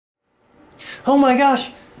Oh my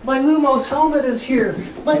gosh, my Lumos helmet is here.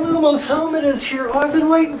 My Lumos helmet is here. Oh, I've been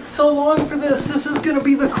waiting so long for this. This is gonna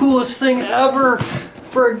be the coolest thing ever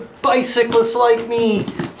for a bicyclist like me.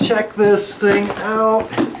 Check this thing out.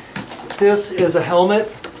 This is a helmet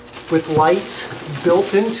with lights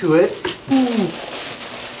built into it. Ooh.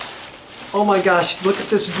 Oh my gosh, look at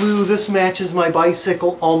this blue. This matches my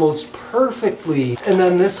bicycle almost perfectly. And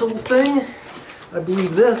then this little thing, I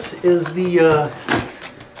believe this is the,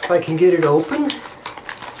 if I can get it open,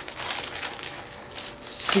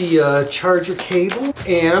 it's the charger cable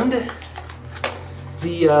and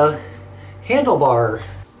the handlebar.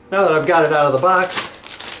 Now that I've got it out of the box,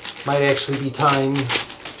 might actually be time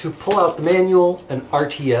to pull out the manual and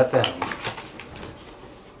RTFM.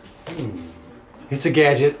 It's a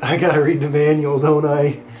gadget. I gotta read the manual, don't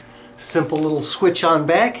I? Simple little switch on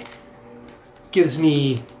back. Gives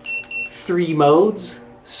me 3 modes: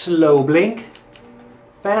 slow blink,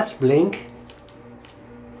 fast blink,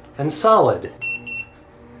 and solid.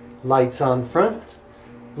 Lights on front,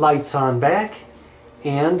 lights on back,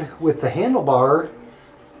 and with the handlebar,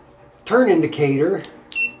 turn indicator,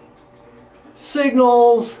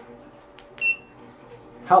 signals.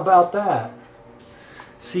 How about that?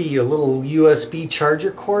 See, a little USB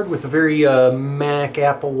charger cord with a very Mac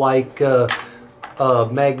Apple-like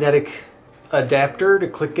magnetic adapter to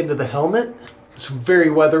click into the helmet. It's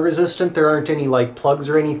very weather resistant. There aren't any like plugs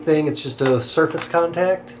or anything. It's just a surface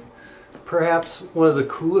contact. Perhaps one of the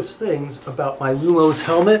coolest things about my Lumos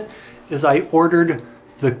helmet is I ordered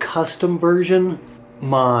the custom version.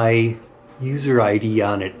 My user ID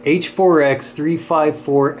on it,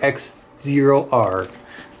 H4X354X0R.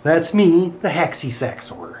 That's me, the Haxy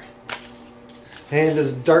Saxor. And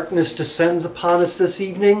as darkness descends upon us this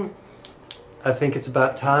evening, I think it's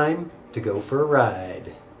about time to go for a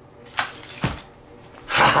ride. Ha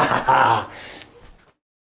ha ha!